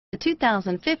The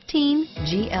 2015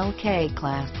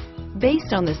 GLK-Class.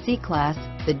 Based on the C-Class,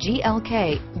 the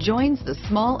GLK joins the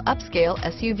small upscale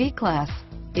SUV class.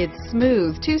 Its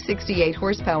smooth 268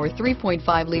 horsepower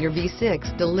 3.5-liter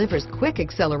V6 delivers quick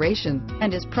acceleration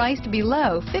and is priced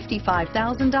below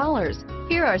 $55,000.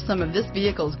 Here are some of this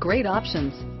vehicle's great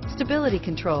options: stability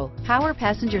control, power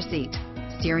passenger seat,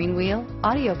 steering wheel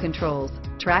audio controls,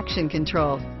 traction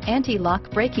control,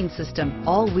 anti-lock braking system,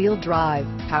 all-wheel drive,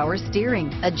 power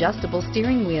steering, adjustable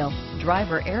steering wheel,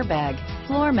 driver airbag,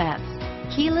 floor mats,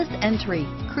 keyless entry,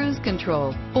 cruise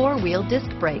control, four-wheel disc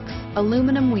brakes,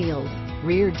 aluminum wheels,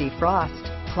 rear defrost,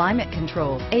 climate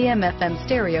control, AM/FM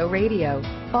stereo radio,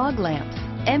 fog lamps,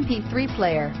 MP3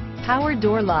 player, power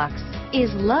door locks.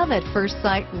 Is love at first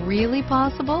sight really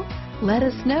possible? Let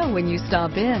us know when you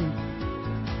stop in.